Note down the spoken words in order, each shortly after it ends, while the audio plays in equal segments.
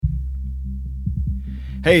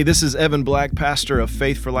Hey, this is Evan Black, pastor of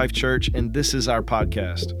Faith for Life Church, and this is our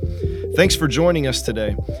podcast. Thanks for joining us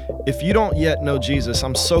today. If you don't yet know Jesus,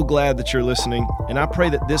 I'm so glad that you're listening, and I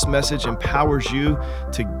pray that this message empowers you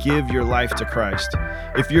to give your life to Christ.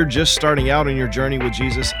 If you're just starting out on your journey with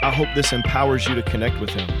Jesus, I hope this empowers you to connect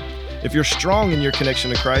with Him. If you're strong in your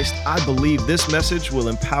connection to Christ, I believe this message will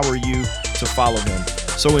empower you to follow Him.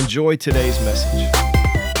 So enjoy today's message.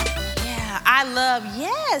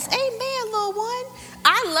 Yes, amen, little one.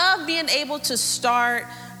 I love being able to start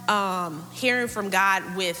hearing from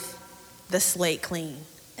God with the slate clean.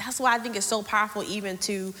 That's why I think it's so powerful even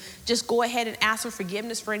to just go ahead and ask for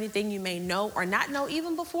forgiveness for anything you may know or not know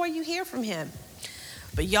even before you hear from Him.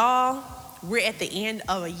 But y'all, we're at the end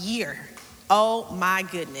of a year. Oh my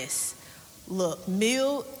goodness. Look,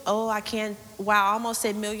 I almost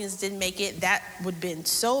said millions didn't make it. That would have been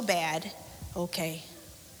so bad. Okay.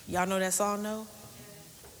 Y'all know that song, no?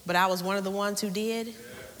 But I was one of the ones who did.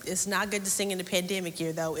 It's not good to sing in the pandemic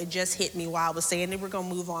year, though. It just hit me while I was saying it. We're going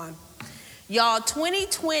to move on. Y'all,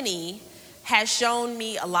 2020 has shown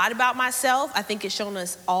me a lot about myself. I think it's shown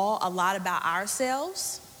us all a lot about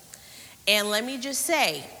ourselves. And let me just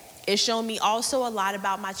say, it's shown me also a lot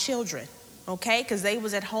about my children, okay? Because they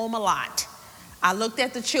was at home a lot. I looked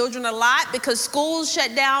at the children a lot because schools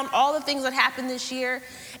shut down, all the things that happened this year.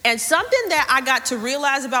 And something that I got to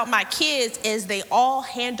realize about my kids is they all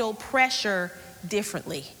handle pressure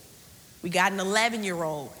differently. We got an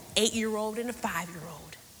 11-year-old, 8-year-old, and a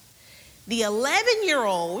 5-year-old. The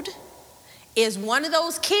 11-year-old is one of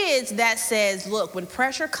those kids that says, look, when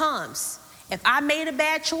pressure comes, if I made a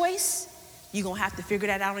bad choice, you're going to have to figure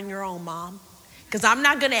that out on your own, Mom. Because I'm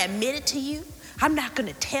not going to admit it to you. I'm not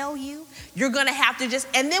going to tell you. You're going to have to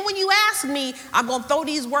and then when you ask me, I'm going to throw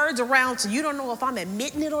these words around so you don't know if I'm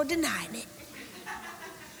admitting it or denying it.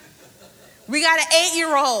 We got an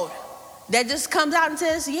 8-year-old that just comes out and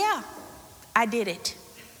says, yeah, I did it.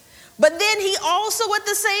 But then he also at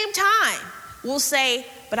the same time will say,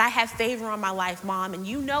 but I have favor on my life, Mom, and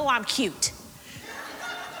you know I'm cute.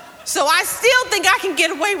 So I still think I can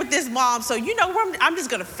get away with this, Mom. So you know I'm just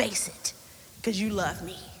going to face it because you love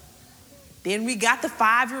me. Then we got the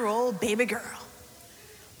 5-year-old baby girl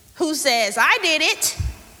who says, I did it,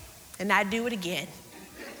 and I'd do it again.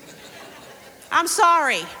 I'm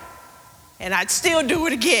sorry, and I'd still do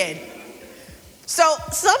it again. So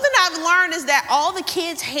something I've learned is that all the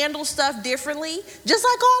kids handle stuff differently, just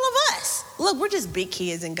like all of us. Look, we're just big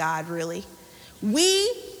kids in God, really.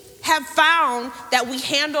 We have found that we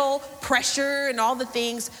handle pressure and all the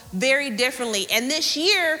things very differently. And this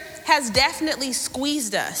year has definitely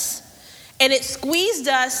squeezed us. And it squeezed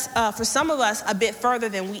us, for some of us, a bit further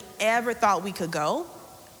than we ever thought we could go.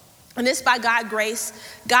 And it's by God's grace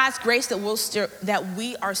that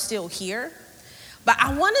we are still here. But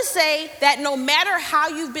I want to say that no matter how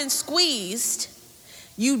you've been squeezed,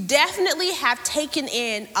 you definitely have taken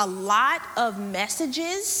in a lot of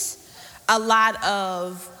messages, a lot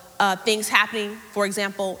of things happening, for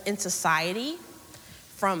example, in society,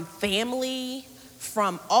 from family,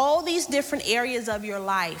 from all these different areas of your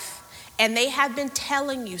life. And they have been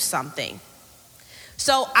telling you something.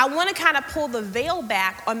 So I want to kind of pull the veil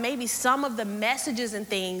back on maybe some of the messages and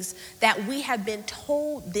things that we have been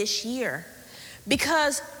told this year.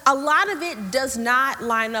 Because a lot of it does not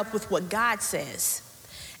line up with what God says.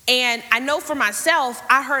 And I know for myself,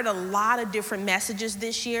 I heard a lot of different messages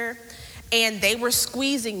this year, and they were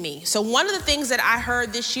squeezing me. So one of the things that I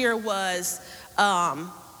heard this year was,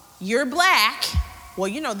 you're black. Well,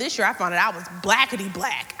 this year I found out I was blackety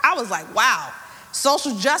black. I was like, wow,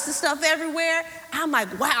 social justice stuff everywhere. I'm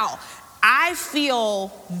like, wow, I feel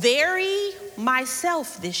very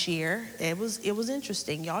myself this year. It was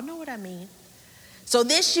interesting. Y'all know what I mean. So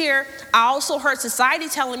this year, I also heard society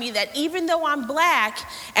telling me that even though I'm black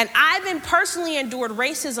and I've been personally endured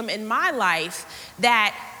racism in my life,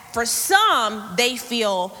 that for some, they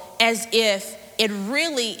feel as if it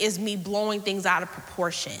really is me blowing things out of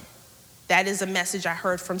proportion. That is a message I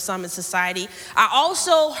heard from some in society. I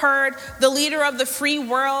also heard the leader of the free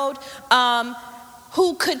world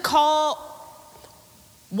who could call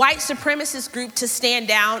white supremacist group to stand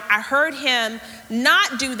down. I heard him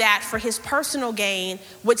not do that for his personal gain,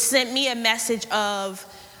 which sent me a message of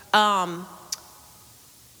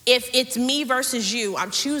if it's me versus you,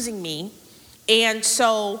 I'm choosing me. And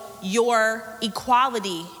so your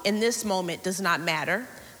equality in this moment does not matter.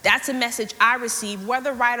 That's a message I received,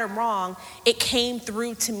 whether right or wrong. It came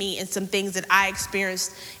through to me in some things that I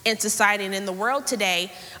experienced in society and in the world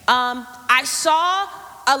today. I saw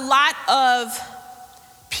a lot of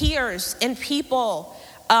peers and people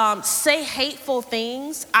say hateful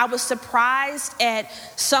things. I was surprised at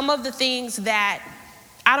some of the things that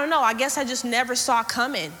I don't know, I guess I just never saw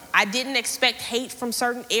coming. I didn't expect hate from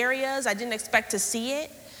certain areas. I didn't expect to see it.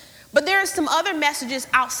 But there are some other messages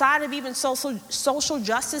outside of even social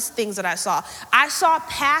justice things that I saw. I saw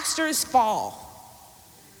pastors fall.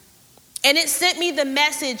 And it sent me the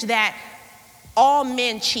message that all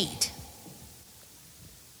men cheat.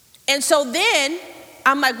 And so then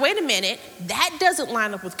I'm like, wait a minute, that doesn't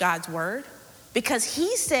line up with God's word, because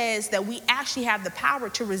he says that we actually have the power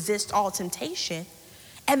to resist all temptation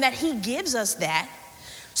and that he gives us that.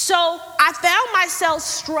 So I found myself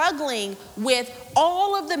struggling with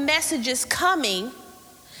all of the messages coming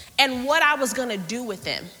and what I was going to do with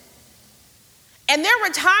them. And there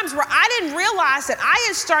were times where I didn't realize that I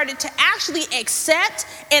had started to actually accept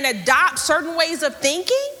and adopt certain ways of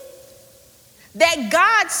thinking that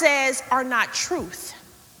God says are not truth.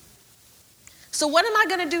 So what am I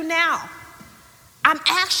going to do now? I'm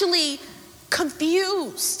actually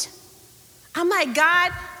confused. I'm like,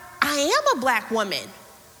 God, I am a black woman.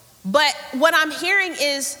 But what I'm hearing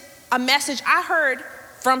is a message I heard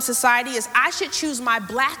from society is I should choose my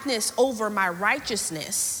blackness over my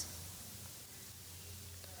righteousness.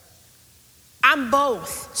 I'm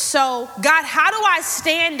both. So God, how do I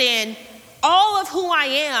stand in all of who I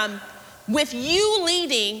am with you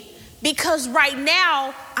leading? Because right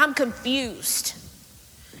now I'm confused.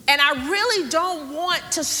 And I really don't want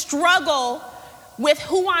to struggle with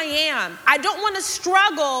who I am. I don't want to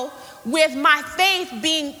struggle with my faith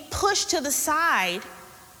being pushed to the side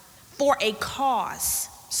for a cause.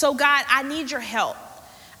 So God, I need your help.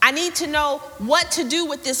 I need to know what to do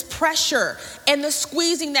with this pressure and the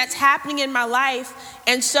squeezing that's happening in my life.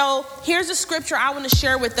 And so here's a scripture I want to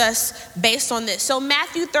share with us based on this. So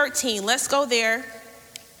Matthew 13, let's go there.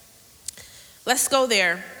 Let's go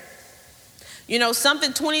there. You know,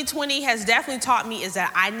 something 2020 has definitely taught me is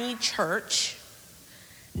that I need church,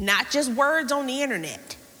 not just words on the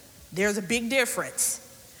internet. There's a big difference.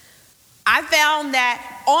 I found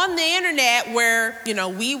that on the internet where,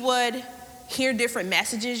 we would hear different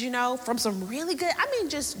messages, from some really good,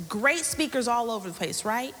 just great speakers all over the place,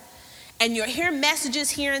 right? And you'll hear messages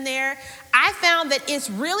here and there. I found that it's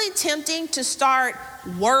really tempting to start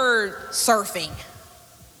word surfing.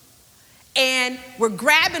 And we're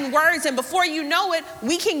grabbing words, and before you know it,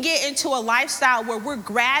 we can get into a lifestyle where we're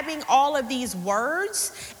grabbing all of these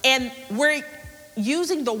words and we're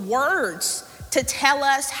using the words to tell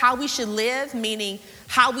us how we should live, meaning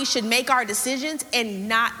how we should make our decisions, and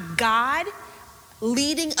not God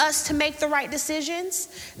leading us to make the right decisions.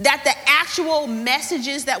 That the actual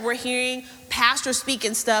messages that we're hearing, pastors speak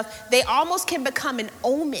and stuff, they almost can become an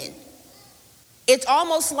omen. It's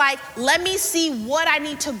almost like, let me see what I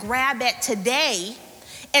need to grab at today,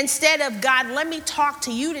 instead of, God, let me talk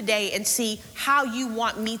to you today and see how you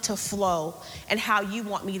want me to flow and how you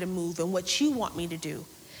want me to move and what you want me to do.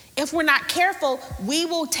 If we're not careful, we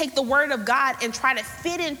will take the word of God and try to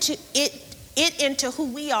fit into it into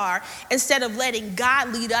who we are, instead of letting God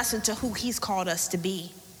lead us into who he's called us to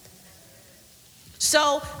be.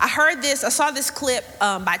 So I saw this clip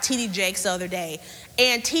by T.D. Jakes the other day,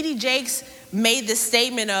 and T.D. Jakes made this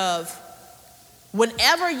statement of,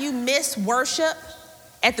 whenever you miss worship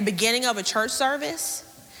at the beginning of a church service,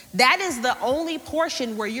 that is the only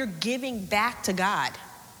portion where you're giving back to God.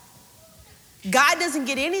 God doesn't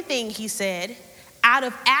get anything, he said, out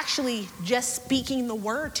of actually just speaking the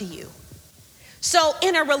word to you. So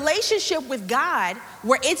in a relationship with God,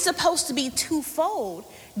 where it's supposed to be twofold,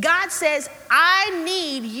 God says, I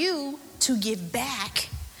need you to give back.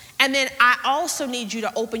 And then I also need you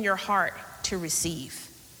to open your heart to receive.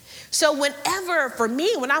 So when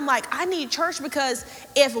I'm like, I need church, because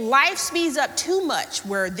if life speeds up too much,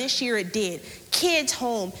 where this year it did, kids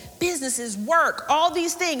home, businesses, work, all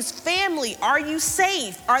these things, family, are you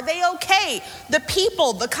safe? Are they okay? The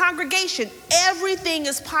people, the congregation, everything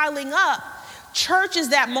is piling up. Church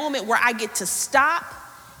is that moment where I get to stop,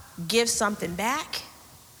 give something back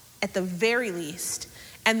at the very least,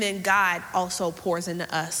 and then God also pours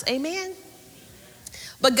into us. Amen?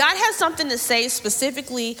 But God has something to say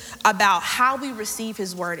specifically about how we receive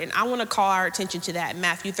his word. And I want to call our attention to that in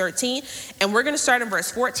Matthew 13. And we're going to start in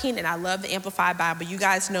verse 14. And I love the Amplified Bible. You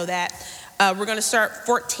guys know that. We're going to start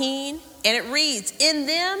 14. And it reads, in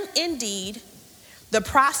them, indeed, the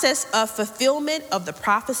process of fulfillment of the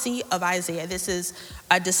prophecy of Isaiah. This is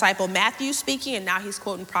a disciple Matthew speaking, and now he's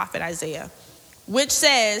quoting prophet Isaiah, which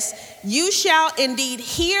says, you shall indeed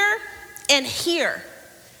hear and hear,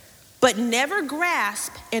 but never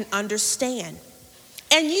grasp and understand.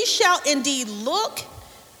 And you shall indeed look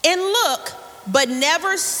and look, but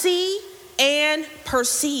never see and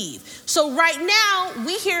perceive. So right now,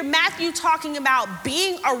 we hear Matthew talking about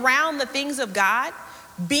being around the things of God,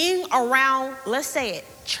 being around, let's say it,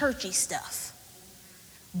 churchy stuff,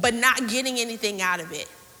 but not getting anything out of it.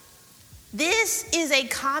 This is a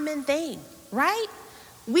common thing, right?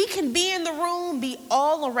 We can be in the room, be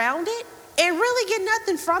all around it, and really get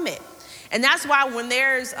nothing from it. And that's why when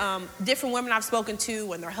there's different women I've spoken to,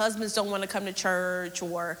 when their husbands don't want to come to church,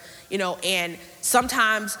 or, and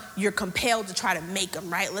sometimes you're compelled to try to make them,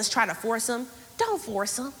 right? Let's try to force them. Don't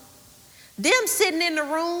force them. Them sitting in the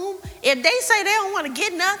room, if they say they don't want to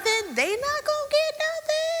get nothing, they not going to get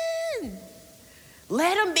nothing.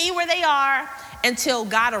 Let them be where they are until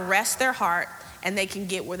God arrests their heart and they can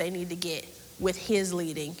get where they need to get with his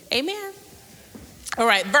leading. Amen. All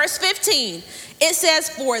right, verse 15, it says,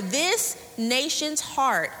 for this nation's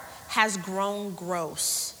heart has grown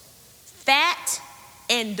gross, fat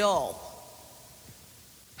and dull.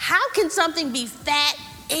 How can something be fat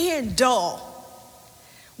and dull?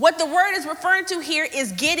 What the word is referring to here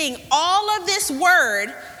is getting all of this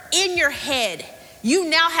word in your head. You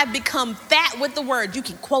now have become fat with the word. You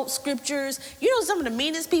can quote scriptures. Some of the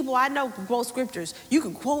meanest people I know can quote scriptures. You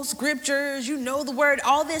can quote scriptures. You know the word,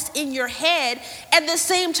 all this in your head. At the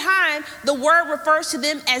same time, the word refers to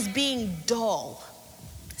them as being dull.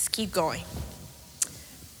 Let's keep going.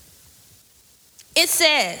 It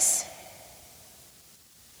says,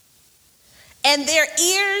 and their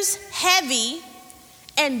ears heavy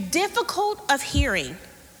and difficult of hearing,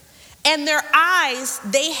 and their eyes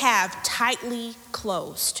they have tightly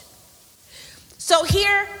closed. So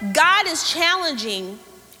here, God is challenging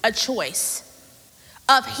a choice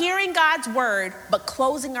of hearing God's word, but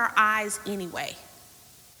closing our eyes anyway.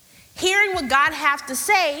 Hearing what God has to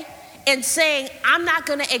say and saying, I'm not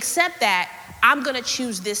going to accept that. I'm going to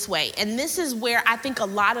choose this way. And this is where I think a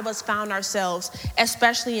lot of us found ourselves,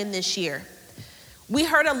 especially in this year. We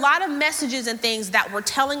heard a lot of messages and things that were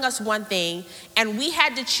telling us one thing, and we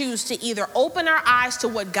had to choose to either open our eyes to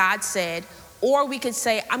what God said, or we could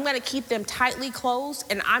say, I'm going to keep them tightly closed,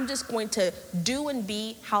 and I'm just going to do and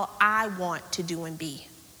be how I want to do and be.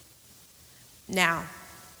 Now,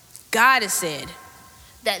 God has said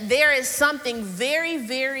that there is something very,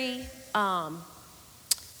 very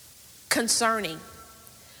concerning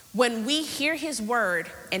when we hear his word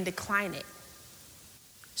and decline it.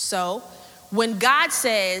 So, when God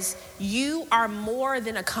says you are more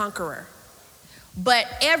than a conqueror, but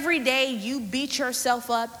every day you beat yourself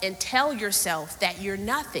up and tell yourself that you're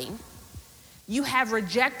nothing, you have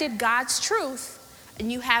rejected God's truth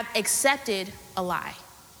and you have accepted a lie.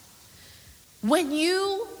 When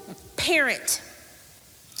you parent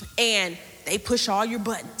and they push all your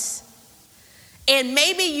buttons, and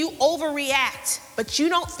maybe you overreact, but you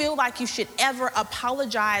don't feel like you should ever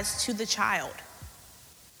apologize to the child.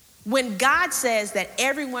 When God says that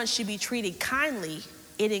everyone should be treated kindly,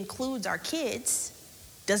 it includes our kids.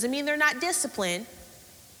 Doesn't mean they're not disciplined.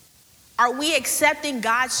 Are we accepting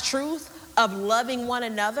God's truth of loving one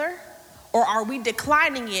another? Or are we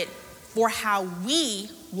declining it for how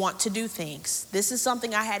we want to do things? This is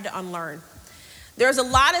something I had to unlearn. There's a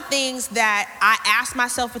lot of things that I ask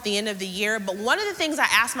myself at the end of the year, but one of the things I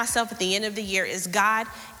ask myself at the end of the year is, God,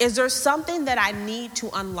 is there something that I need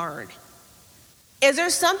to unlearn? Is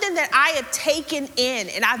there something that I have taken in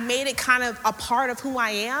and I've made it kind of a part of who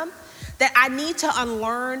I am, that I need to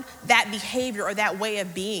unlearn that behavior or that way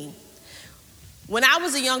of being? When I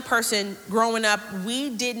was a young person growing up,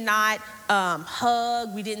 we did not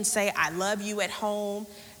hug. We didn't say, I love you at home.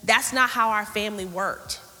 That's not how our family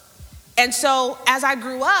worked. And so as I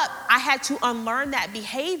grew up, I had to unlearn that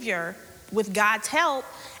behavior with God's help.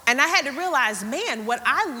 And I had to realize, man, what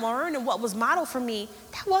I learned and what was modeled for me,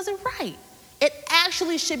 that wasn't right. It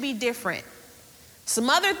actually should be different.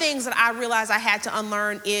 Some other things that I realized I had to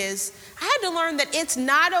unlearn is I had to learn that it's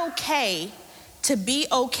not okay to be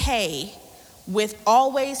okay with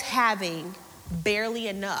always having barely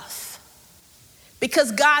enough.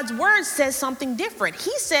 Because God's word says something different.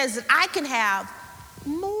 He says that I can have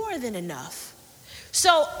more than enough.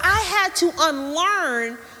 So I had to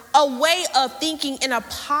unlearn a way of thinking in a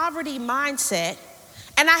poverty mindset,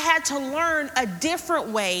 and I had to learn a different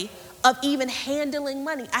way of even handling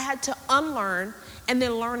money. I had to unlearn and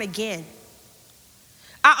then learn again.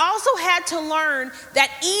 I also had to learn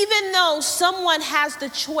that even though someone has the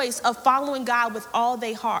choice of following God with all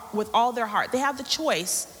their heart, they have the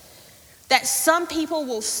choice, that some people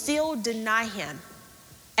will still deny him.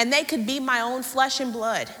 And they could be my own flesh and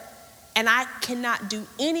blood. And I cannot do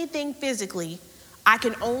anything physically. I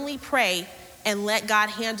can only pray and let God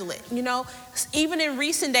handle it. Even in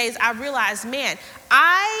recent days, I realized, man,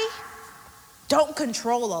 I don't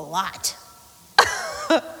control a lot.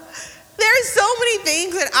 There There's so many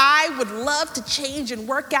things that I would love to change and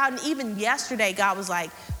work out. And even yesterday, God was like,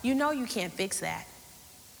 you know you can't fix that.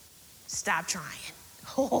 Stop trying.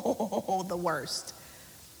 Oh, the worst.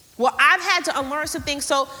 Well, I've had to unlearn some things.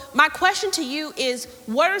 So my question to you is,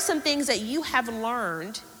 what are some things that you have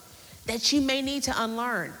learned that you may need to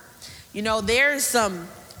unlearn? You know, there are some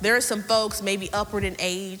folks maybe upward in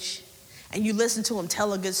age, and you listen to them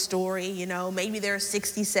tell a good story, you know, maybe they're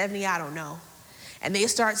 60, 70, I don't know. And they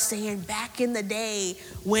start saying, back in the day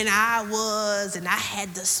when I was, and I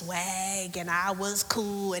had the swag, and I was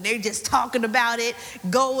cool, and they're just talking about it,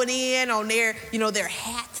 going in on their, you know, their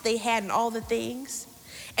hats they had and all the things.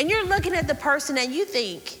 And you're looking at the person and you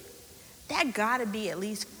think, that gotta be at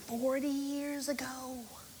least 40 years ago.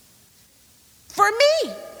 For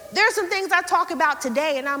me, there's some things I talk about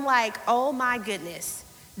today, and I'm like, oh my goodness,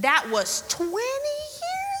 that was 20 years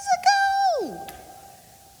ago.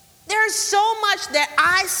 There's so much that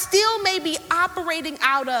I still may be operating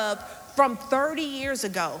out of from 30 years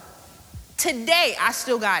ago. Today, I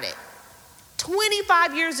still got it.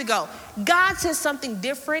 25 years ago, God says something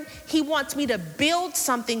different. He wants me to build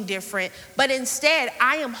something different, but instead,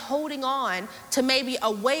 I am holding on to maybe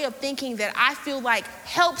a way of thinking that I feel like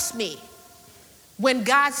helps me when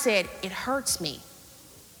God said it hurts me.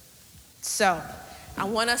 So, I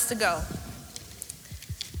want us to go.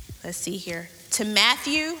 Let's see here. To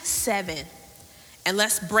Matthew 7. And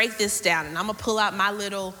let's break this down. And I'm going to pull out my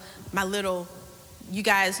little, you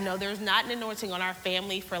guys know there's not an anointing on our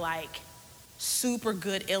family for like super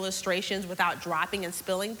good illustrations without dropping and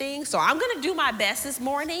spilling things. So I'm going to do my best this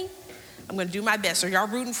morning. I'm going to do my best. Are y'all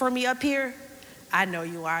rooting for me up here? I know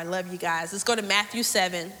you are. I love you guys. Let's go to Matthew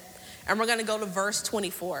 7. And we're going to go to verse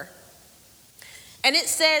 24. And it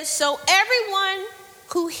says, so everyone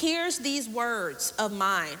who hears these words of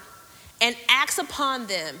mine and acts upon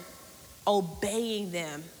them, obeying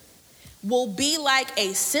them, will be like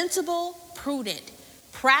a sensible, prudent,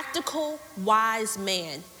 practical, wise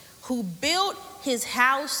man who built his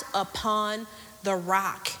house upon the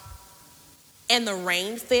rock. And the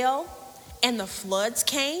rain fell, and the floods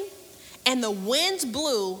came, and the winds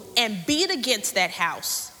blew and beat against that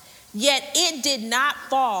house. Yet it did not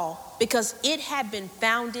fall, because it had been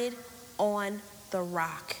founded on the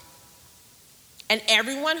rock. And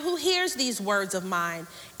everyone who hears these words of mine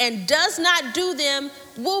and does not do them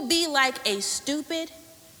will be like a stupid,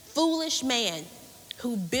 foolish man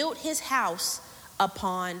who built his house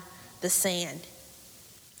upon the sand.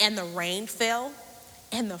 And the rain fell,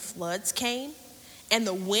 and the floods came, and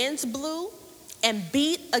the winds blew and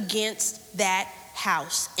beat against that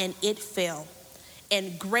house, and it fell.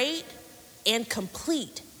 And great and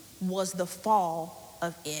complete was the fall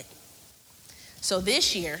of it. So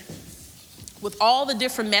this year, with all the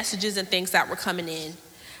different messages and things that were coming in,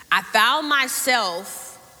 I found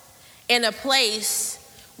myself in a place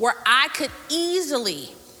where I could easily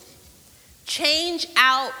change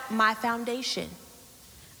out my foundation.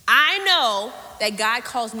 I know that God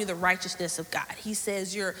calls me the righteousness of God. He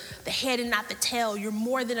says you're the head and not the tail. You're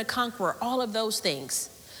more than a conqueror, all of those things.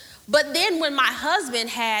 But then when my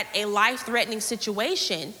husband had a life-threatening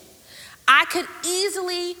situation, I could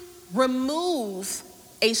easily remove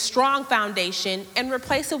a strong foundation and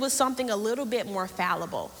replace it with something a little bit more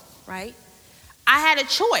fallible, right? I had a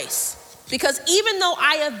choice, because even though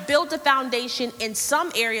I have built a foundation in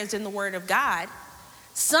some areas in the Word of God,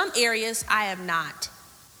 some areas I have not.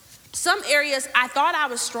 Some areas I thought I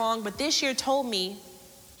was strong, but this year told me,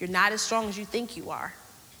 you're not as strong as you think you are.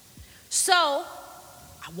 So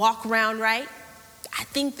I walk around, right? I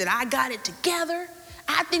think that I got it together.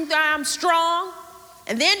 I think that I'm strong.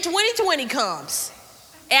 And then 2020 comes.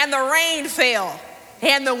 And the rain fell,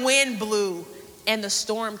 and the wind blew, and the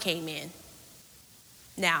storm came in.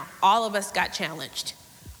 Now, all of us got challenged.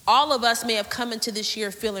 All of us may have come into this year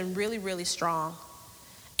feeling really, really strong.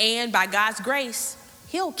 And by God's grace,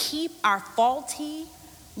 He'll keep our faulty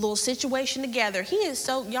little situation together. He is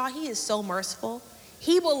so merciful.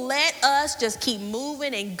 He will let us just keep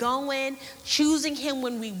moving and going, choosing Him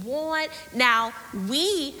when we want. Now,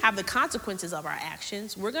 we have the consequences of our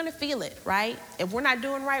actions. We're going to feel it, right? If we're not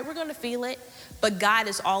doing right, we're going to feel it. But God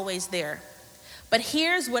is always there. But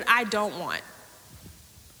here's what I don't want.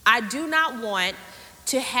 I do not want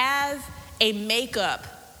to have a makeup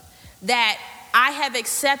that I have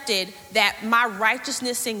accepted that my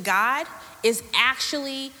righteousness in God is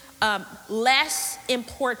actually less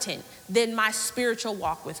important than my spiritual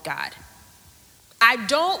walk with God. I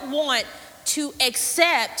don't want to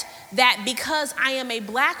accept that because I am a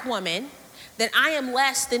black woman, that I am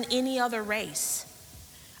less than any other race.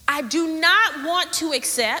 I do not want to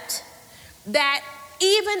accept that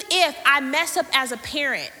even if I mess up as a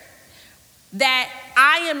parent, that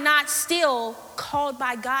I am not still called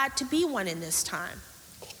by God to be one in this time.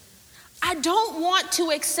 I don't want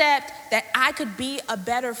to accept that I could be a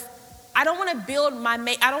better, I don't want to build I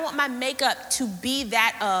don't want my makeup to be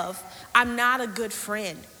that of, I'm not a good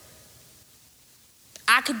friend.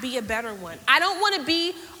 I could be a better one. I don't want to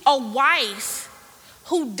be a wife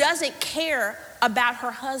who doesn't care about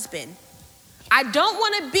her husband. I don't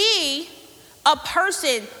want to be a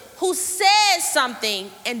person who says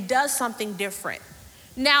something and does something different.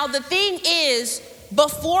 Now, the thing is,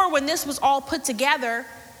 before, when this was all put together,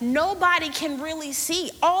 nobody can really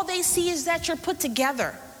see. All they see is that you're put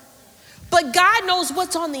together. But God knows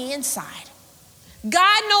what's on the inside.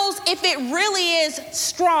 God knows if it really is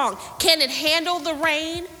strong. Can it handle the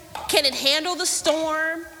rain? Can it handle the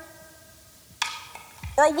storm?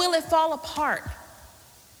 Or will it fall apart?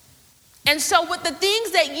 And so with the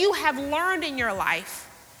things that you have learned in your life,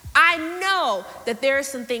 I know that there are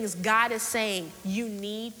some things God is saying you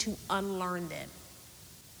need to unlearn them.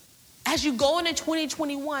 As you go into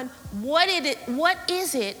 2021, what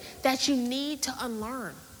is it that you need to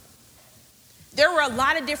unlearn? There were a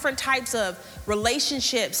lot of different types of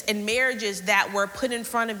relationships and marriages that were put in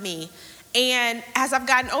front of me. And as I've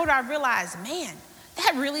gotten older, I realized, man,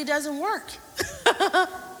 that really doesn't work.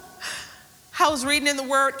 I was reading in the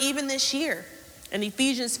Word even this year in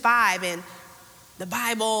Ephesians 5, and the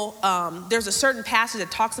Bible, there's a certain passage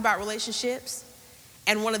that talks about relationships.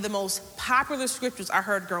 And one of the most popular scriptures I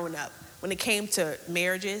heard growing up when it came to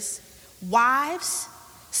marriages, wives,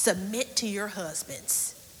 submit to your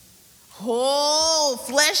husbands. Oh,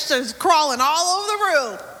 flesh is crawling all over the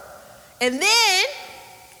room. And then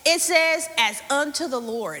it says, as unto the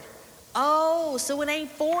Lord. Oh, so it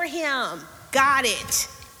ain't for him. Got it.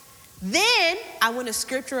 Then I went a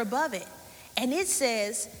scripture above it, and it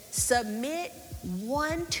says, submit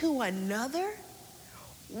one to another.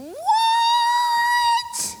 What?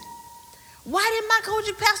 Why didn't my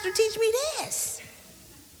coaching pastor teach me this?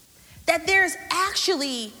 That there's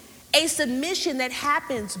actually a submission that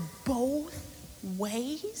happens both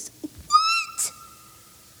ways? What?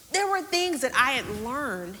 There were things that I had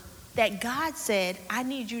learned that God said, I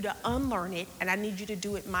need you to unlearn it and I need you to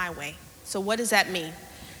do it my way. So what does that mean?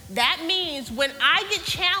 That means when I get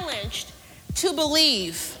challenged to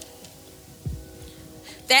believe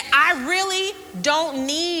that I really don't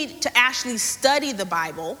need to actually study the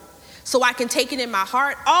Bible so I can take it in my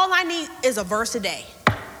heart, all I need is a verse a day.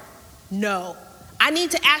 No, I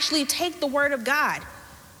need to actually take the Word of God.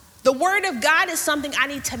 The Word of God is something I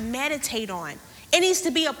need to meditate on. It needs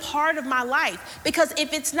to be a part of my life, because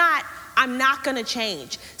if it's not, I'm not gonna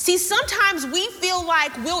change. See, sometimes we feel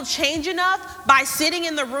like we'll change enough by sitting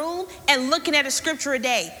in the room and looking at a scripture a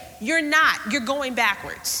day. You're not, you're going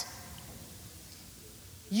backwards.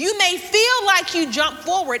 You may feel like you jump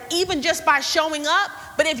forward even just by showing up,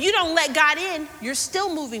 but if you don't let God in, you're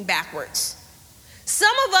still moving backwards.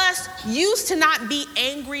 Some of us used to not be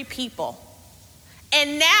angry people,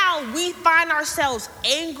 and now we find ourselves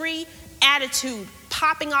angry, attitude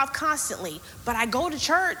popping off constantly. But I go to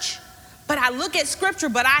church, but I look at scripture,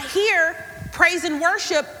 but I hear praise and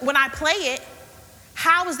worship when I play it.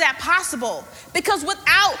 How is that possible? Because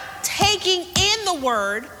without taking in the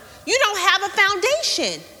Word, you don't have a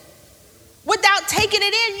foundation. Without taking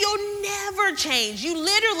it in, you'll never change. You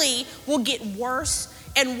literally will get worse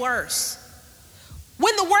and worse.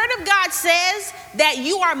 When the Word of God says that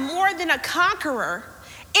you are more than a conqueror,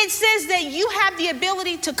 it says that you have the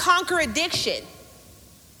ability to conquer addiction.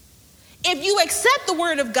 If you accept the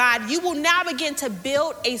Word of God, you will now begin to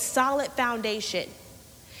build a solid foundation.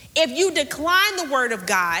 If you decline the Word of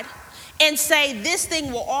God and say, this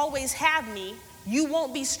thing will always have me, you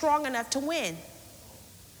won't be strong enough to win.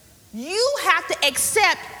 You have to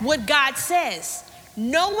accept what God says.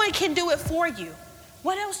 No one can do it for you.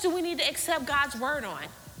 What else do we need to accept God's word on?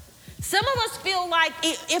 Some of us feel like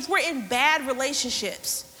if we're in bad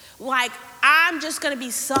relationships, like I'm just going to be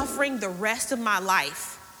suffering the rest of my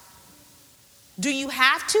life. Do you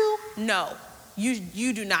have to? No,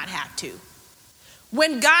 you do not have to.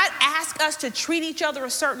 When God asks us to treat each other a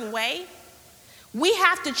certain way, we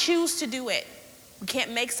have to choose to do it. We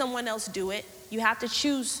can't make someone else do it. You have to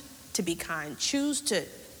choose to be kind, choose to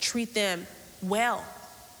treat them well.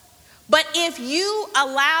 But if you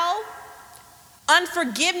allow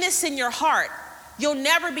unforgiveness in your heart, you'll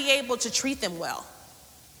never be able to treat them well.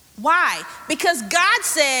 Why? Because God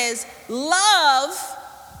says, love,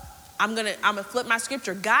 I'm gonna flip my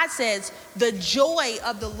scripture. God says, the joy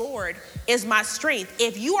of the Lord is my strength.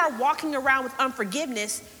 If you are walking around with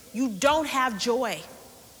unforgiveness, you don't have joy.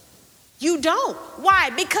 You don't. Why?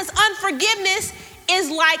 Because unforgiveness is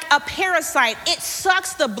like a parasite. It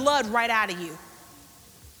sucks the blood right out of you.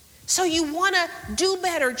 So you want to do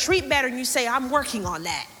better, treat better, and you say, I'm working on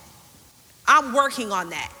that. I'm working on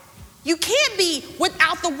that. You can't be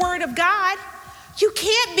without the word of God. You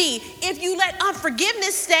can't be. If you let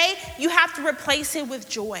unforgiveness stay, you have to replace it with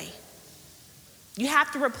joy. You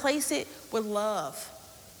have to replace it with love.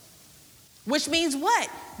 Which means what?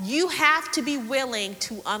 You have to be willing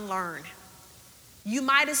to unlearn. You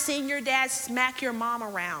might have seen your dad smack your mom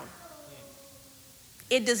around.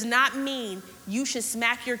 It does not mean you should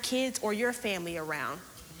smack your kids or your family around.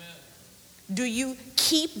 Amen. Do you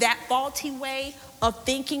keep that faulty way of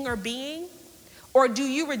thinking or being? Or do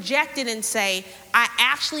you reject it and say, I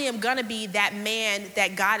actually am going to be that man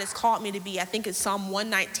that God has called me to be? I think it's Psalm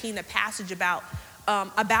 119, a passage about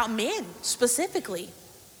men specifically.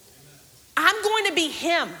 I'm going to be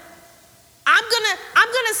him. I'm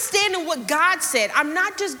gonna stand in what God said. I'm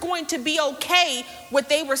not just going to be okay with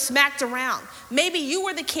they were smacked around. Maybe you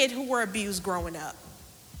were the kid who were abused growing up.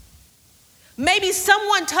 Maybe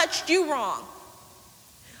someone touched you wrong.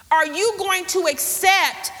 Are you going to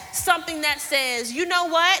accept something that says, you know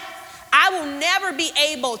what? I will never be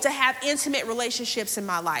able to have intimate relationships in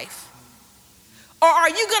my life. Or are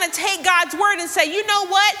you going to take God's word and say, you know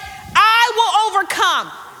what? I will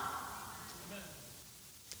overcome.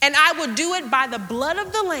 And I will do it by the blood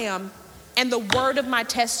of the Lamb and the word of my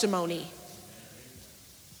testimony.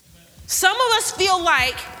 Some of us feel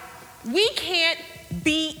like we can't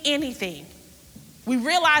be anything. We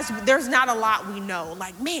realize there's not a lot we know.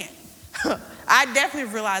 Like, man, I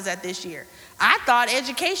definitely realized that this year. I thought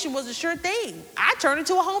education was a sure thing. I turned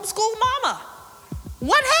into a homeschool mama.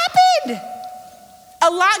 What happened? A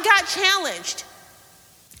lot got challenged.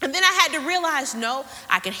 And then I had to realize, no,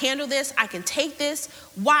 I can handle this. I can take this.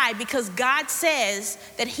 Why? Because God says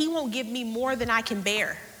that he won't give me more than I can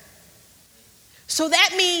bear. So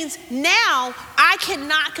that means now I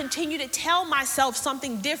cannot continue to tell myself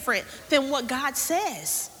something different than what God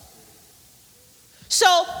says. So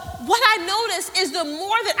what I notice is the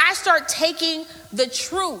more that I start taking the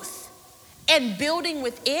truth and building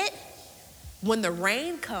with it, when the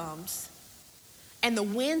rain comes, and the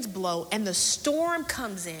winds blow and the storm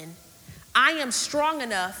comes in, I am strong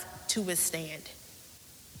enough to withstand.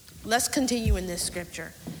 Let's continue in this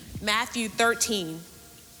scripture. Matthew 13,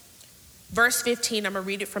 verse 15, I'm gonna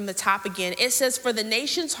read it from the top again. It says, for the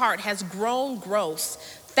nation's heart has grown gross,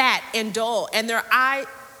 fat and dull, and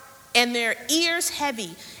their ears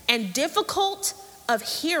heavy and difficult of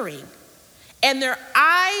hearing. And their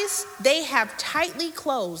eyes, they have tightly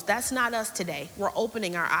closed. That's not us today. We're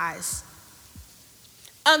opening our eyes.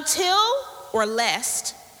 Until, or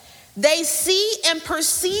lest, they see and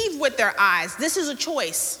perceive with their eyes. This is a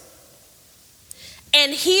choice.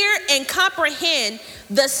 And hear and comprehend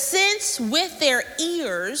the sense with their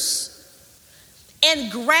ears,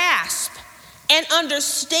 and grasp and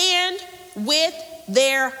understand with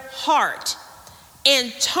their heart.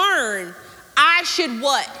 And turn, I should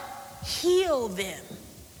what? Heal them.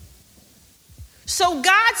 So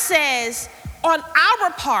God says, on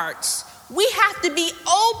our parts, we have to be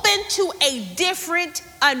open to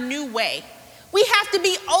a new way. We have to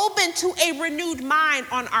be open to a renewed mind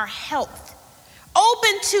on our health,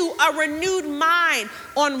 open to a renewed mind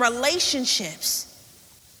on relationships,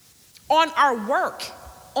 on our work,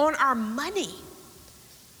 on our money.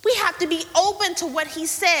 We have to be open to what he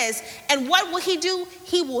says. And what will he do?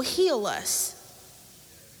 He will heal us.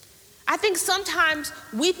 I think sometimes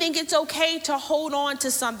we think it's okay to hold on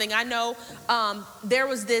to something. I know there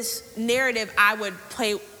was this narrative I would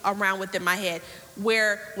play around with in my head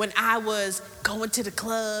where when I was going to the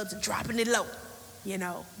clubs and dropping it low,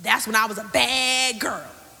 that's when I was a bad girl.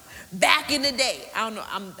 Back in the day, I don't know,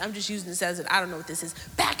 I'm just using this as I don't know what this is.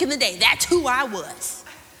 Back in the day, that's who I was.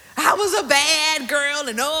 I was a bad girl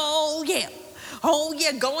and oh yeah,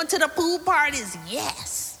 going to the pool parties,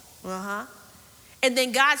 yes. And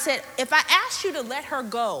then God said, if I asked you to let her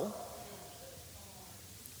go,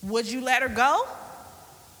 would you let her go?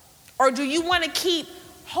 Or do you want to keep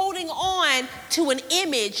holding on to an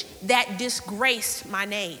image that disgraced my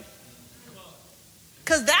name?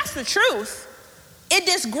 Because that's the truth. It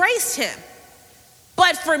disgraced him.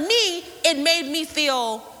 But for me, it made me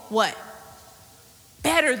feel what?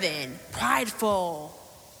 Better than, prideful,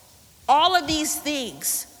 all of these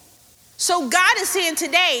things. So God is saying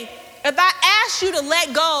today, if I asked you to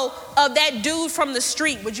let go of that dude from the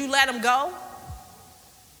street, would you let him go?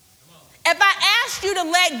 If I asked you to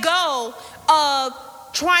let go of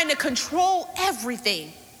trying to control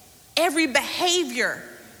everything, every behavior,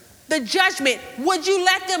 the judgment, would you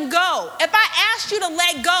let them go? If I asked you to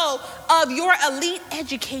let go of your elite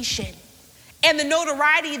education and the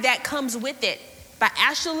notoriety that comes with it, if I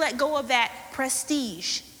asked you to let go of that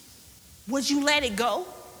prestige, would you let it go?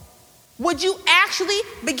 Would you actually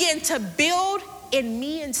begin to build in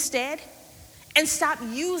me instead and stop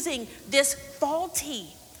using this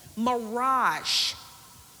faulty mirage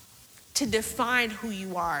to define who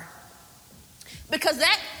you are? Because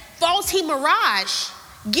that faulty mirage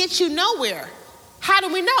gets you nowhere. How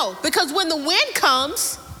do we know? Because when the wind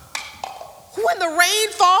comes, when the rain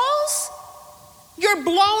falls, you're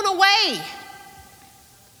blown away.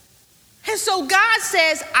 And so God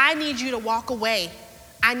says, I need you to walk away.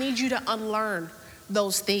 I need you to unlearn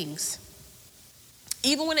those things.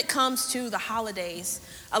 Even when it comes to the holidays,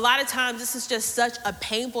 a lot of times this is just such a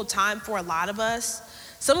painful time for a lot of us.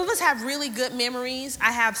 Some of us have really good memories.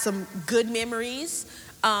 I have some good memories.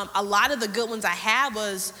 A lot of the good ones I have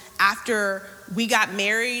was after we got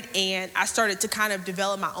married and I started to kind of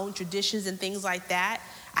develop my own traditions and things like that.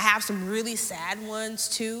 I have some really sad ones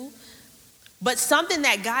too. But something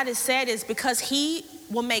that God has said is because he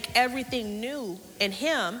will make everything new in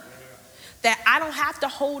him, that I don't have to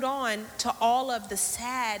hold on to all of the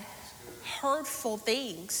sad, hurtful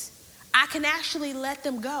things. I can actually let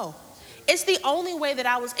them go. It's the only way that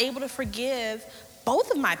I was able to forgive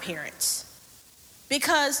both of my parents.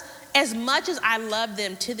 Because as much as I love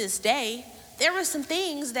them to this day, there were some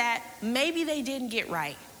things that maybe they didn't get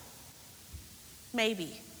right.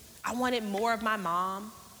 Maybe. I wanted more of my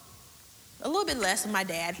mom, a little bit less of my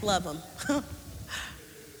dad. Love him.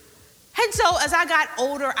 And so as I got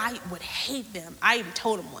older, I would hate them. I even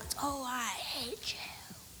told them once, oh, I hate you.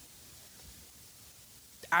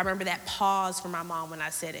 I remember that pause from my mom when I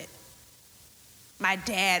said it. My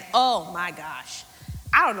dad, oh my gosh.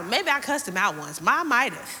 I don't know, maybe I cussed him out once. I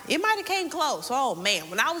might have. It might have came close. Oh man,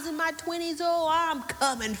 when I was in my 20s, oh, I'm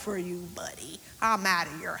coming for you, buddy. I'm out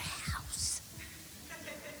of your house.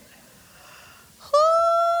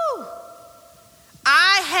 Whew.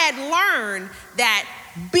 I had learned that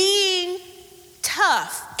being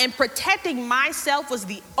tough and protecting myself was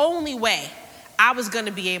the only way I was going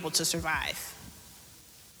to be able to survive.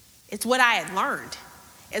 It's what I had learned.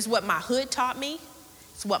 It's what my hood taught me.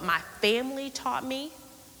 It's what my family taught me,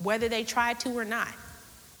 whether they tried to or not.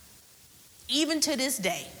 Even to this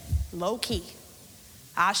day, low key,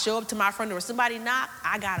 I'll show up to my front door. Somebody knock,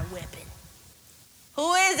 I got a weapon.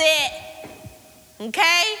 Who is it?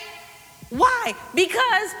 Okay? Why?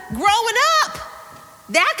 Because growing up,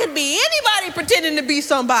 that could be anybody pretending to be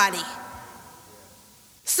somebody.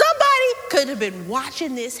 Somebody could have been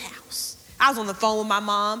watching this house. I was on the phone with my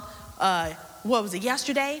mom,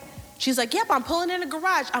 yesterday? She's like, yep, I'm pulling in the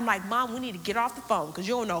garage. I'm like, Mom, we need to get off the phone because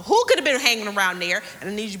you don't know who could have been hanging around there, and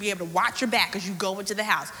I need you to be able to watch your back as you go into the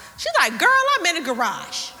house. She's like, girl, I'm in a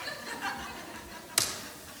garage.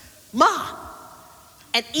 Mom.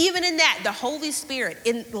 And even in that, the Holy Spirit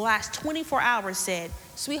in the last 24 hours said,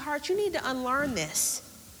 sweetheart, you need to unlearn this.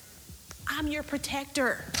 I'm your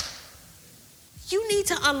protector. You need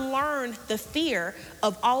to unlearn the fear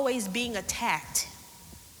of always being attacked.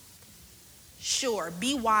 Sure,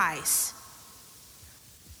 be wise.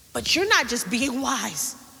 But you're not just being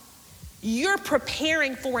wise. You're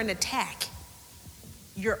preparing for an attack.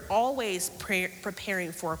 You're always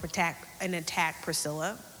preparing for an attack,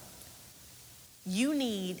 Priscilla. You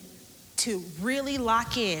need to really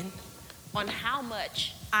lock in on how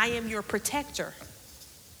much I am your protector.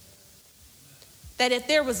 That if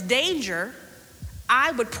there was danger,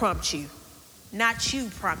 I would prompt you, not you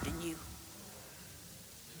prompting you.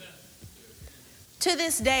 To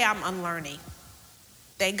this day, I'm unlearning.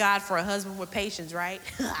 Thank God for a husband with patience, right?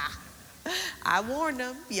 I warned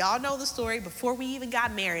him. Y'all know the story. Before we even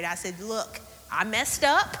got married, I said, look, I messed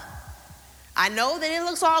up. I know that it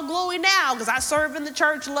looks all glowy now because I serve in the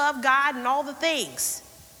church, love God, and all the things.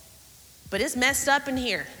 But it's messed up in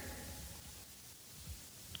here.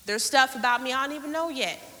 There's stuff about me I don't even know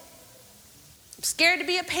yet. I'm scared to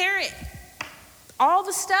be a parent. All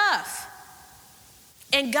the stuff.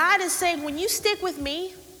 And God is saying, when you stick with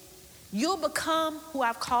me, you'll become who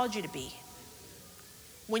I've called you to be.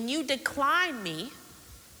 When you decline me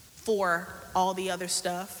for all the other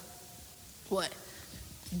stuff, what?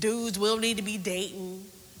 Dudes will need to be dating.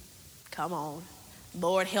 Come on.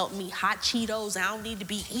 Lord help me. Hot Cheetos, I don't need to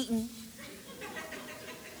be eating.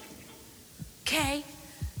 Okay?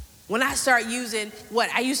 When I start using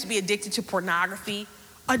I used to be addicted to pornography,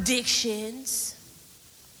 addictions,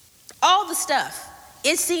 all the stuff.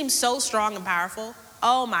 It seems so strong and powerful.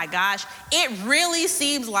 Oh my gosh. It really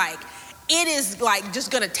seems like it is like just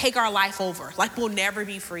gonna take our life over. Like we'll never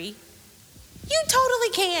be free. You totally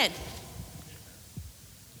can.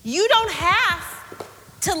 You don't have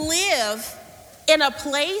to live in a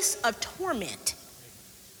place of torment.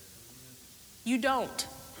 You don't.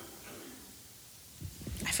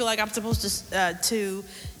 I feel like I'm supposed to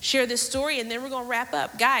share this story, and then we're going to wrap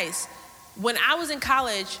up. Guys, when I was in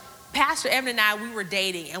college, Pastor Evan and I, we were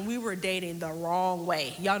dating, and we were dating the wrong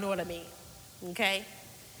way. Y'all know what I mean, okay?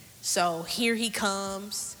 So here he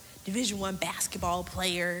comes, Division I basketball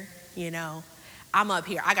player, you know. I'm up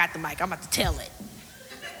here. I got the mic. I'm about to tell it.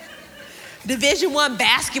 Division I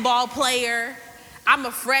basketball player. I'm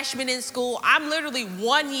a freshman in school. I'm literally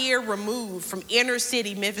 1 year removed from inner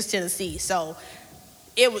city Memphis, Tennessee. So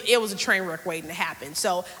it was a train wreck waiting to happen.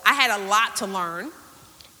 So I had a lot to learn.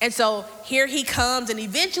 And so here he comes, and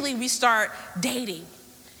eventually we start dating.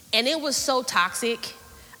 And it was so toxic.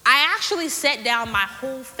 I actually set down my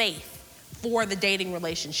whole faith for the dating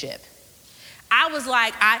relationship. I was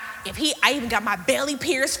like, I even got my belly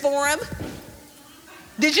pierced for him.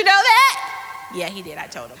 Did you know that? Yeah, he did. I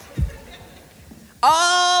told him.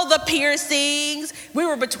 All the piercings. We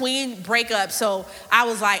were between breakups, so I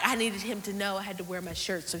was like, I needed him to know I had to wear my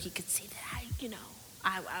shirt so he could see that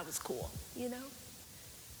I was cool, you know?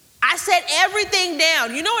 I set everything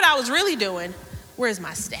down. You know what I was really doing? Where's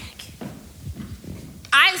my stack?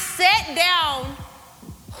 I set down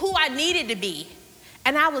who I needed to be.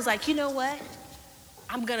 And I was like, you know what?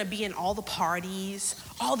 I'm going to be in all the parties,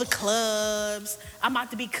 all the clubs. I'm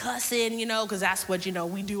about to be cussing, you know, because that's what,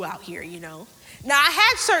 we do out here, you know. Now, I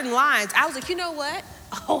had certain lines. I was like, you know what?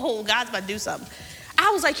 Oh, God's about to do something.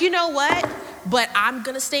 I was like, you know what? But I'm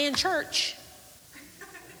going to stay in church.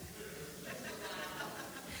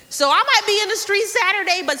 So I might be in the street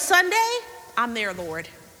Saturday, but Sunday, I'm there, Lord.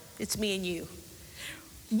 It's me and you.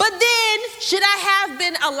 But then, should I have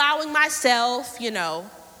been allowing myself,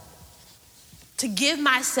 to give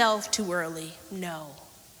myself too early? No.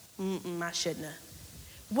 I shouldn't have.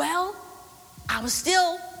 Well, I was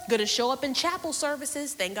still going to show up in chapel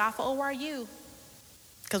services. Thank God for ORU.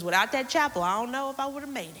 Because without that chapel, I don't know if I would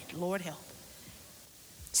have made it. Lord help.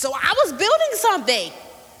 So I was building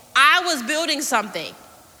something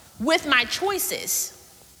with my choices.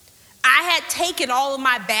 I had taken all of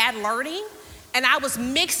my bad learning and I was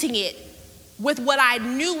mixing it with what I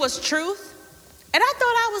knew was truth. And I thought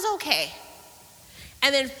I was okay.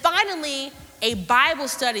 And then finally, a Bible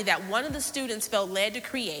study that one of the students felt led to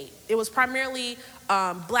create. It was primarily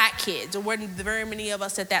black kids. There weren't very many of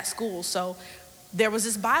us at that school. So there was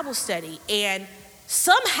this Bible study. And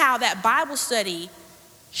somehow that Bible study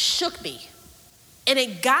shook me. And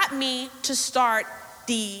it got me to start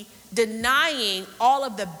denying all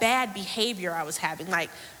of the bad behavior I was having. Like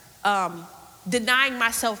denying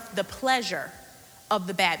myself the pleasure of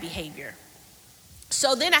the bad behavior.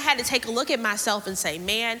 So then I had to take a look at myself and say,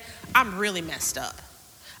 man, I'm really messed up.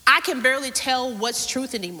 I can barely tell what's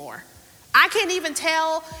truth anymore. I can't even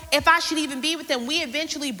tell if I should even be with them. We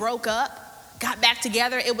eventually broke up, got back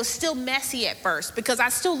together. It was still messy at first because I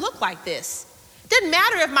still look like this. Didn't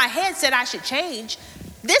matter if my head said I should change.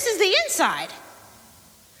 This is the inside.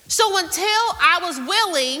 So until I was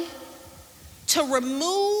willing to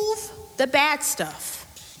remove the bad stuff,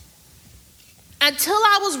 until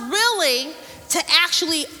I was willing to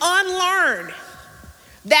actually unlearn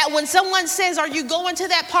that when someone says, are you going to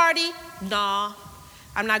that party? Nah,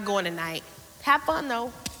 I'm not going tonight. Have fun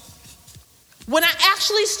though. When I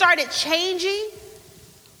actually started changing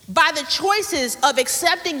by the choices of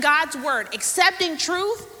accepting God's word, accepting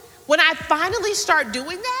truth, when I finally start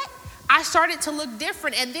doing that, I started to look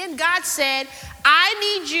different. And then God said,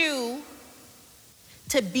 I need you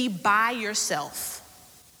to be by yourself.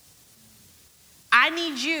 I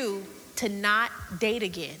need you to not date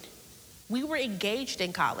again. We were engaged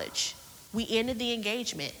in college. We ended the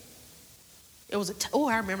engagement. It was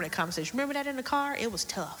I remember that conversation. Remember that in the car? It was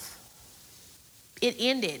tough. It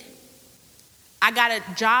ended. I got a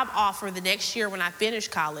job offer the next year when I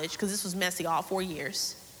finished college, because this was messy all 4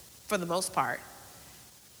 years, for the most part,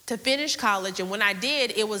 to finish college. And when I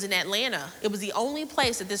did, it was in Atlanta. It was the only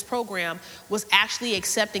place that this program was actually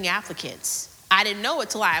accepting applicants. I didn't know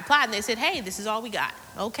it till I applied, and they said, hey, this is all we got.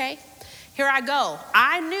 Okay, here I go.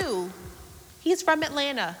 I knew he's from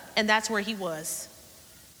Atlanta, and that's where he was.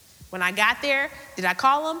 When I got there, did I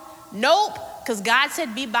call him? Nope, because God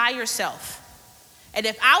said be by yourself. And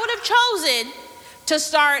if I would have chosen to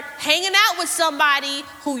start hanging out with somebody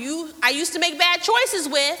who I used to make bad choices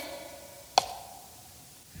with,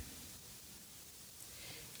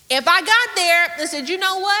 if I got there and said, you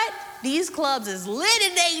know what? These clubs is lit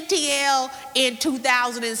in ATL in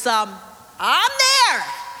 2000 and something. I'm there.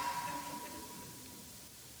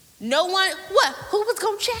 No one, who was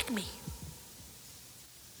going to check me?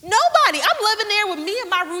 Nobody. I'm living there with me and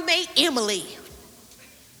my roommate, Emily.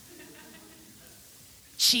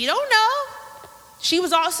 She don't know. She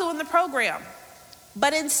was also in the program.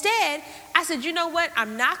 But instead, I said, you know what?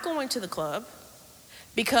 I'm not going to the club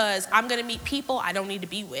because I'm going to meet people I don't need to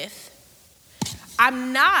be with.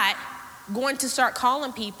 I'm not going to start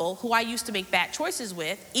calling people who I used to make bad choices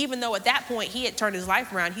with, even though at that point he had turned his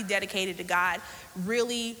life around. He dedicated to God,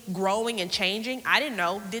 really growing and changing. I didn't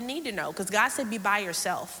know, didn't need to know, because God said be by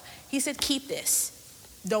yourself. He said keep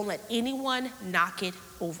this. Don't let anyone knock it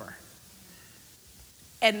over.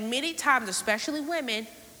 And many times, especially women,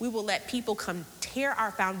 we will let people come tear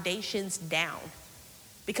our foundations down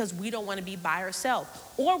because we don't want to be by ourselves.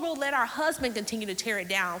 Or we'll let our husband continue to tear it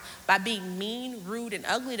down by being mean, rude, and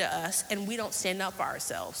ugly to us, and we don't stand up for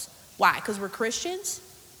ourselves. Why? Because we're Christians?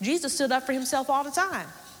 Jesus stood up for himself all the time.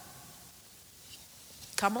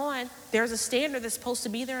 Come on. There's a standard that's supposed to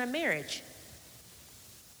be there in marriage.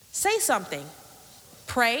 Say something.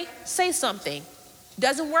 Pray. Say something.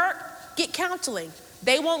 Doesn't work? Get counseling.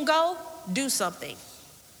 They won't go? Do something.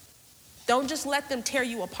 Don't just let them tear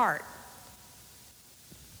you apart.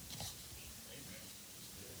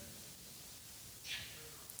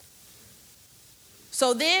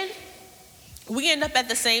 So then we end up at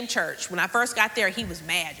the same church. When I first got there, he was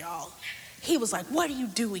mad, y'all. He was like, what are you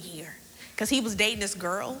doing here? Because he was dating this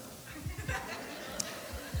girl.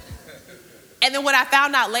 And then what I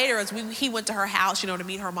found out later is he went to her house, to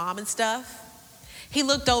meet her mom and stuff. He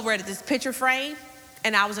looked over at this picture frame,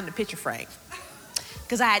 and I was in the picture frame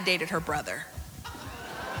because I had dated her brother.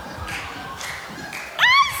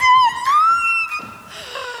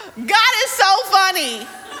 God is so funny.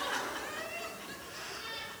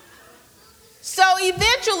 So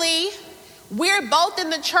eventually, we're both in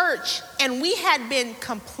the church, and we had been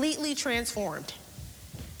completely transformed.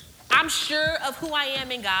 I'm sure of who I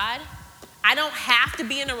am in God. I don't have to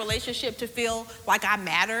be in a relationship to feel like I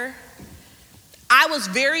matter. I was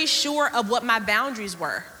very sure of what my boundaries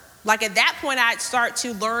were. Like at that point, I'd start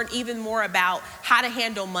to learn even more about how to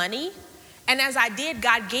handle money. And as I did,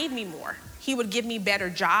 God gave me more. He would give me better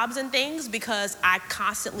jobs and things because I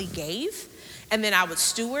constantly gave. And then I would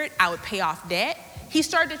steward, I would pay off debt. He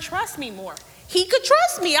started to trust me more. He could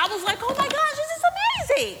trust me. I was like, oh my gosh, this is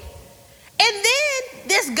amazing. And then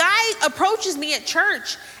this guy approaches me at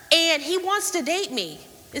church and he wants to date me.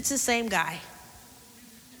 It's the same guy.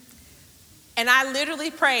 And I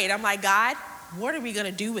literally prayed. I'm like, God, what are we going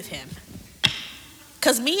to do with him?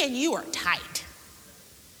 Because me and you are tight.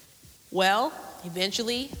 Well,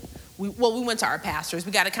 eventually, we went to our pastors.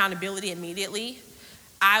 We got accountability immediately.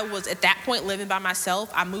 I was at that point living by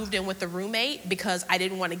myself. I moved in with a roommate because I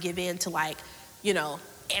didn't want to give in to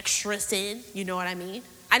extra sin. You know what I mean?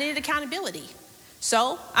 I needed accountability.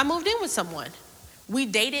 So I moved in with someone. We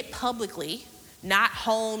dated publicly, not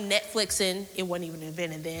home, Netflixing. It wasn't even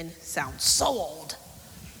invented then. Sounds so old.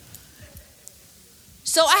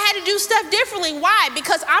 So I had to do stuff differently. Why?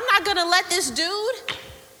 Because I'm not going to let this dude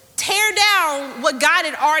tear down what God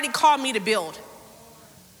had already called me to build.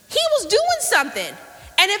 He was doing something.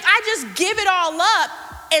 And if I just give it all up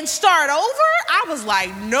and start over, I was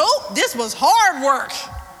like, nope, this was hard work.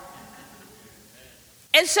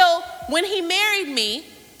 And so when he married me,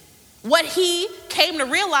 what he came to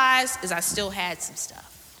realize is I still had some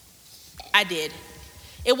stuff. I did.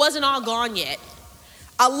 It wasn't all gone yet.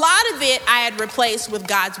 A lot of it I had replaced with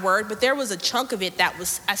God's word, but there was a chunk of it that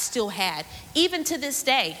I still had. Even to this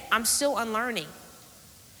day, I'm still unlearning.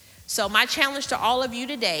 So my challenge to all of you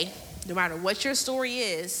today, no matter what your story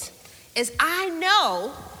is I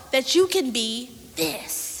know that you can be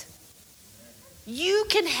this. You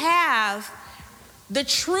can have the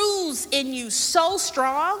truths in you so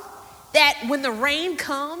strong that when the rain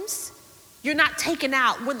comes, you're not taken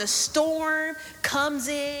out. When the storm comes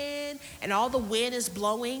in and all the wind is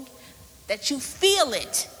blowing, that you feel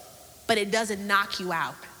it, but it doesn't knock you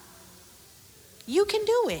out. You can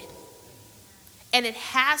do it. And it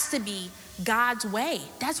has to be God's way.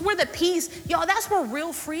 That's where the peace, y'all, that's where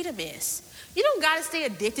real freedom is. You don't got to stay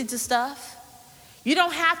addicted to stuff. You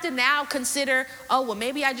don't have to now consider, oh, well,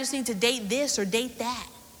 maybe I just need to date this or date that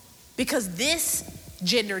because this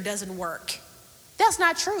gender doesn't work. That's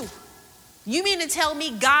not true. You mean to tell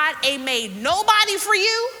me God ain't made nobody for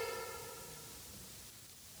you?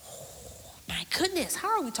 Oh, my goodness,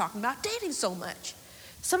 how are we talking about dating so much?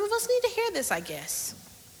 Some of us need to hear this, I guess.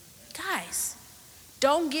 Guys,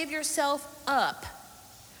 don't give yourself up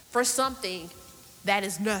for something that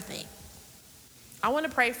is nothing. I want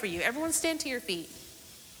to pray for you. Everyone stand to your feet.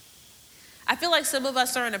 I feel like some of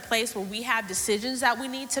us are in a place where we have decisions that we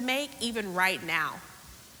need to make even right now.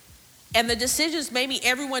 And the decisions maybe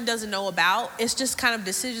everyone doesn't know about. It's just kind of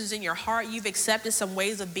decisions in your heart. You've accepted some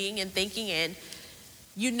ways of being and thinking, and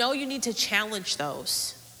you know you need to challenge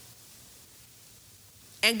those.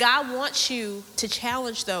 And God wants you to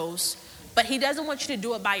challenge those, but he doesn't want you to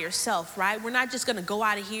do it by yourself, right? We're not just going to go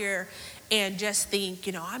out of here and just think,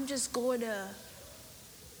 I'm just going to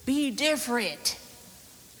be different.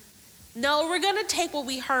 No, we're going to take what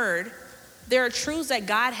we heard. There are truths that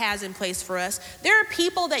God has in place for us. There are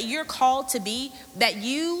people that you're called to be that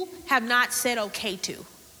you have not said okay to.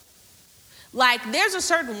 Like, there's a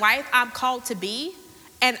certain wife I'm called to be,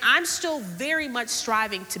 and I'm still very much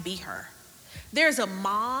striving to be her. There's a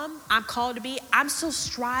mom I'm called to be. I'm still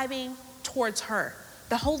striving towards her.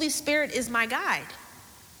 The Holy Spirit is my guide,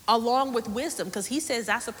 along with wisdom, because he says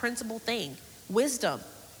that's a principal thing. Wisdom,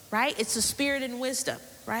 right? It's the spirit and wisdom,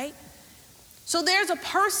 right? So there's a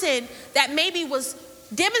person that maybe was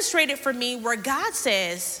demonstrated for me where God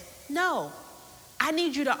says, no, I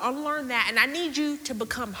need you to unlearn that, and I need you to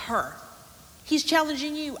become her. He's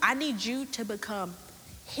challenging you. I need you to become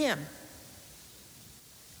him.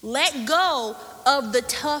 Let go of the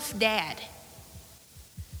tough dad.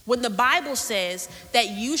 When the Bible says that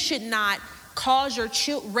you should not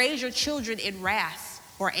raise your children in wrath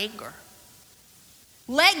or anger.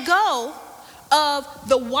 Let go of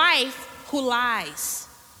the wife who lies,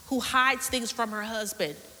 who hides things from her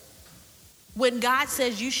husband. When God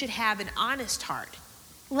says you should have an honest heart.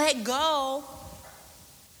 Let go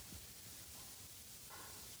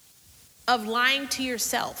of lying to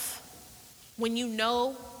yourself when you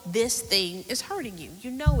know this thing is hurting you.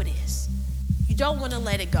 You know it is. You don't want to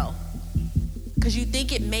let it go because you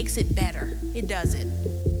think it makes it better. It doesn't,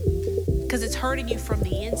 because it's hurting you from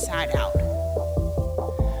the inside out.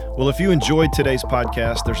 Well, if you enjoyed today's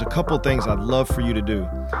podcast, there's a couple things I'd love for you to do.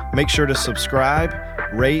 Make sure to subscribe,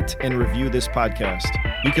 rate, and review this podcast.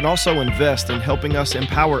 You can also invest in helping us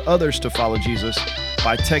empower others to follow Jesus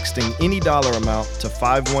by texting any dollar amount to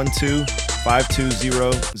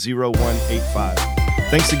 512-520-0185.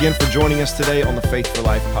 Thanks again for joining us today on the Faith for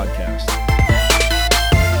Life podcast.